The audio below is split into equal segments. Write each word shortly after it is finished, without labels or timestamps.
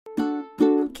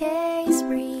case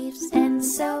briefs, and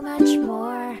so much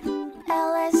more.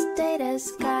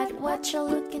 LSData's got what you're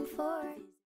looking for.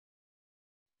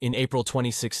 In April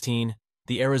 2016,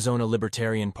 the Arizona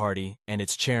Libertarian Party and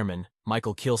its chairman,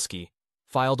 Michael Kilsky,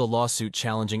 filed a lawsuit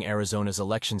challenging Arizona's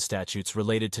election statutes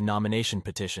related to nomination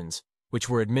petitions, which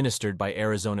were administered by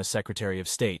Arizona Secretary of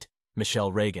State,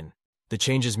 Michelle Reagan. The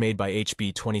changes made by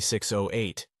HB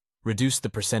 2608 reduced the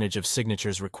percentage of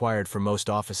signatures required for most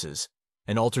offices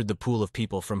and altered the pool of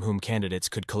people from whom candidates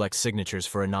could collect signatures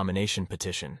for a nomination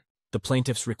petition. The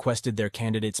plaintiffs requested their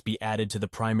candidates be added to the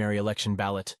primary election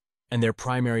ballot and their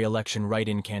primary election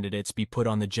write-in candidates be put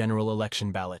on the general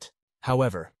election ballot.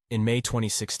 However, in May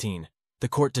 2016, the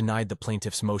court denied the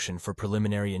plaintiffs' motion for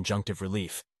preliminary injunctive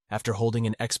relief after holding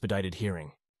an expedited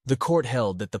hearing. The court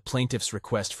held that the plaintiffs'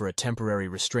 request for a temporary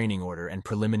restraining order and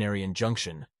preliminary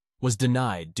injunction was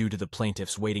denied due to the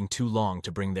plaintiffs waiting too long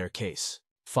to bring their case.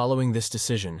 Following this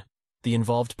decision, the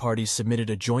involved parties submitted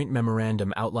a joint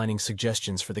memorandum outlining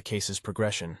suggestions for the case's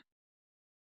progression.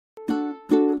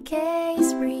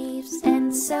 Case briefs,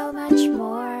 and so much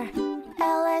more.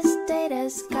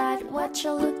 LSData's got what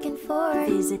you're looking for.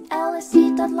 Visit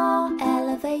lsd.law,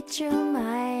 elevate your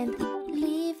mind.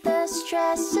 Leave the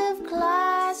stress of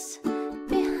class